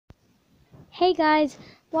Hey guys,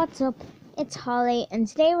 what's up? It's Holly, and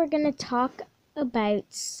today we're going to talk about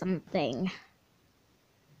something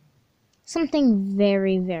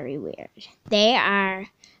very, very weird. They are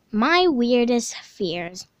my weirdest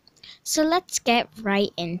fears. So let's get right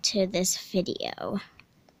into this video.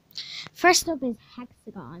 First up is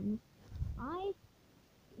hexagons. I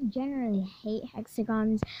generally hate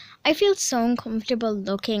hexagons. I feel so uncomfortable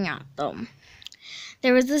looking at them.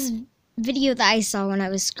 There was this video that I saw when I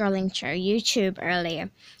was scrolling through YouTube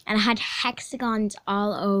earlier, and it had hexagons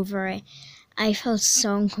all over it. I felt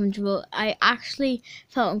so uncomfortable. I actually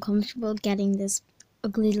felt uncomfortable getting this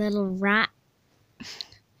ugly little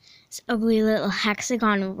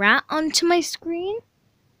hexagon rat onto my screen.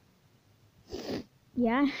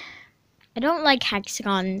 Yeah, I don't like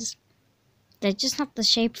hexagons. They're just not the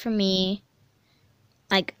shape for me.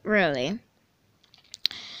 Like, really,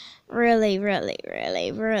 I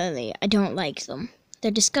don't like them. They're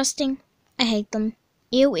disgusting. I hate them.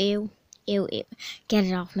 Ew, ew, ew, ew. Get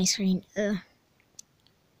it off my screen. Ugh.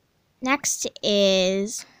 Next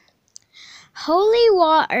is holy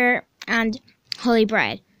water and holy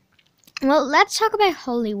bread. Well, let's talk about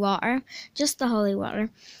holy water. Just the holy water.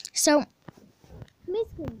 So,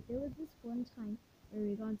 basically, there was this one time where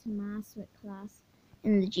we got to mass with class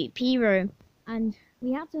in the GP room, and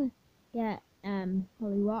we had to get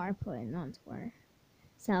holy water put in onto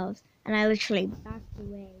ourselves, and I literally backed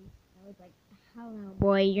away. I was like, hell no,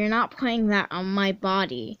 boy, you're not putting that on my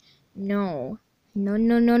body. No. Yeah,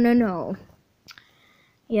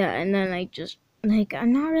 and then I just,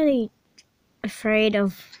 I'm not really afraid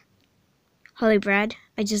of holy bread.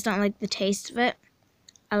 I just don't like the taste of it.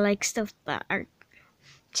 I like stuff that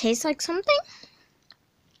tastes like something.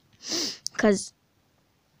 Because,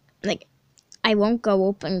 I won't go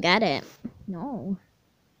up and get it. No.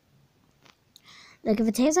 If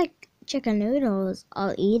it tastes like chicken noodles,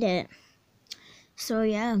 I'll eat it. So,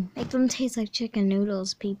 yeah, make them taste like chicken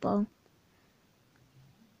noodles, people.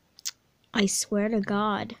 I swear to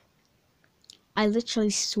God. I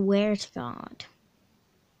literally swear to God.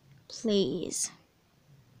 Please.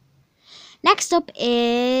 Next up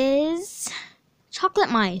is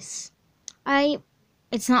chocolate mice.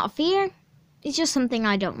 It's not a fear. It's just something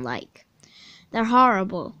I don't like. They're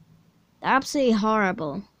horrible. They're absolutely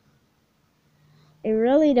horrible. I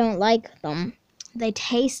really don't like them. They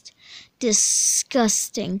taste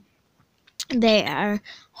disgusting. They are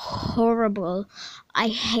horrible. I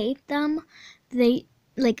hate them. I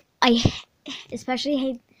especially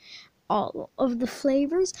hate all of the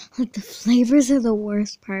flavors. The flavors are the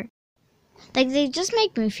worst part. They just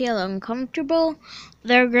make me feel uncomfortable.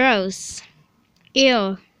 They're gross.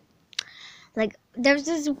 Ew. There's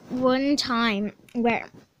this one time where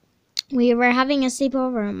we were having a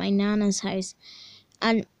sleepover at my Nana's house,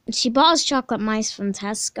 and she bought us chocolate mice from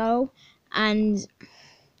Tesco, and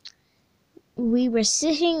we were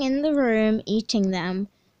sitting in the room eating them,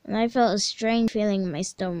 and I felt a strange feeling in my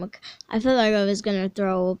stomach. I felt like I was gonna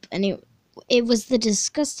throw up, and it was the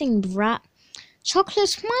disgusting brat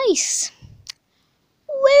chocolate mice.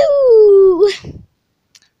 Woo!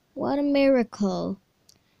 What a miracle.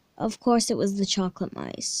 Of course it was the chocolate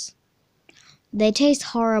mice. They taste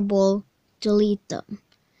horrible. Delete them.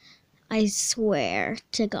 I swear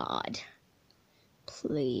to God.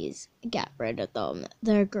 Please get rid of them.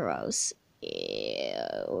 They're gross.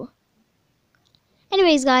 Ew.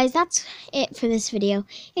 Anyways, guys, that's it for this video.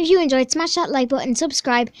 If you enjoyed, smash that like button,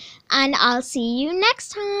 subscribe, and I'll see you next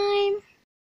time.